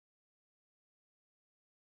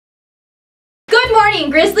morning,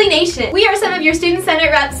 Grizzly Nation! We are some of your Student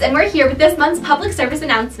Senate reps, and we're here with this month's public service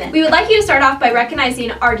announcement. We would like you to start off by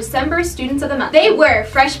recognizing our December Students of the Month. They were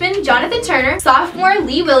freshman Jonathan Turner, sophomore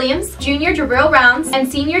Lee Williams, junior Jabril Rounds, and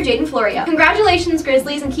senior Jaden Florio. Congratulations,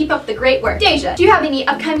 Grizzlies, and keep up the great work. Deja, do you have any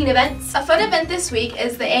upcoming events? A fun event this week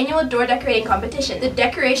is the annual door decorating competition. The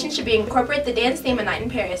decoration should incorporate the dance theme A Night in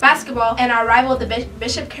Paris, basketball, and our rival, the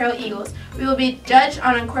Bishop Carroll Eagles. We will be judged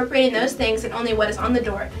on incorporating those things and only what is on the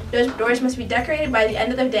door. Those doors must be decorated by the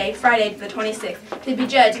end of the day, Friday the 26th, to be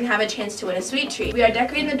judged and have a chance to win a sweet treat. We are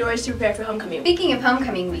decorating the doors to prepare for homecoming week. Speaking of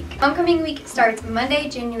homecoming week starts Monday,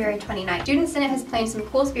 January 29th. Student Senate has planned some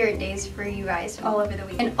cool spirit days for you guys all over the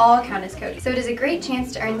week, and all count as Cody. So it is a great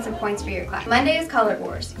chance to earn some points for your class. Monday is Color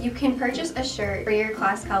Wars. You can purchase a shirt for your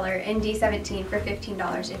class color in D17 for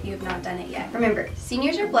 $15 if you have not done it yet. Remember,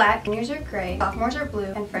 seniors are black, juniors are gray, sophomores are blue,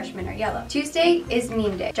 and freshmen are yellow. Tuesday is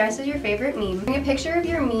meme day. Dress as your favorite meme. Bring a picture of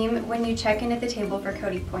your meme when you check in at the table for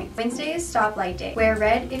Cody points. Wednesday is stoplight day. Wear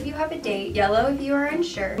red if you have a date, yellow if you are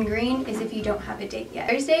unsure, and green is if you don't have a date yet.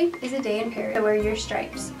 Thursday is a day in Paris, so wear your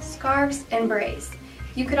stripes, scarves, and berets.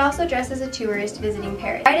 You could also dress as a tourist visiting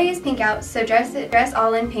Paris. Friday is pink out, so dress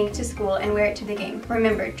all in pink to school and wear it to the game.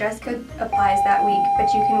 Remember, dress code applies that week,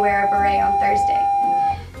 but you can wear a beret on Thursday.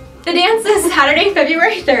 The dance is Saturday,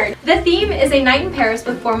 February 3rd. The theme is A Night in Paris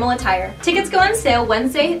with formal attire. Tickets go on sale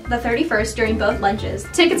Wednesday the 31st during both lunches.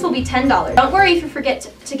 Tickets will be $10. Don't worry if you forget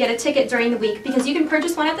to get a ticket during the week, because you can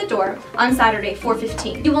purchase one at the door on Saturday,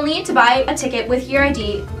 4:15. You will need to buy a ticket with your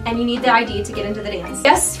ID, and you need the ID to get into the dance.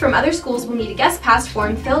 Guests from other schools will need a guest pass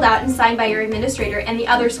form filled out and signed by your administrator and the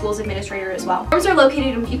other school's administrator as well. Forms are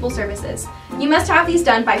located in Pupil Services. You must have these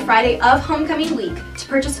done by Friday of homecoming week to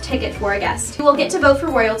purchase a ticket for a guest. You will get to vote for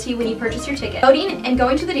royalty when you purchase your ticket. Voting and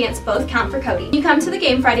going to the dance both count for Cody. When you come to the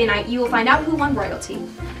game Friday night, you will find out who won royalty.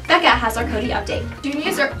 Becca has our Cody update.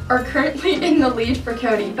 Juniors are currently in the lead for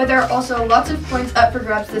Cody, but there are also lots of points up for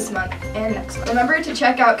grabs this month and next month. Remember to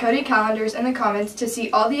check out Cody calendars in the comments to see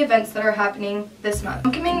all the events that are happening this month.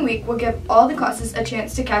 Homecoming week will give all the classes a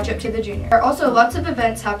chance to catch up to the junior. There are also lots of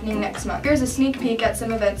events happening next month. Here's a sneak peek at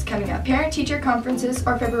some events coming up. Parent-teacher conferences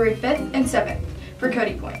are February 5th and 7th. For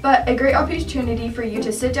Cody Point, but a great opportunity for you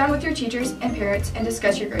to sit down with your teachers and parents and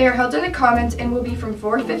discuss your grades. They are held in the Commons and will be from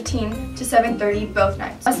 4:15 to 7:30 both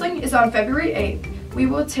nights. Wrestling is on February 8th. We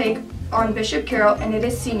will take on Bishop Carroll, and it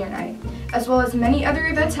is senior night, as well as many other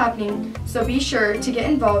events happening, so be sure to get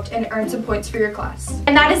involved and earn some points for your class.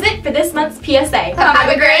 And that is it for this month's PSA. Have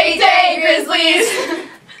a great day, Grizzlies!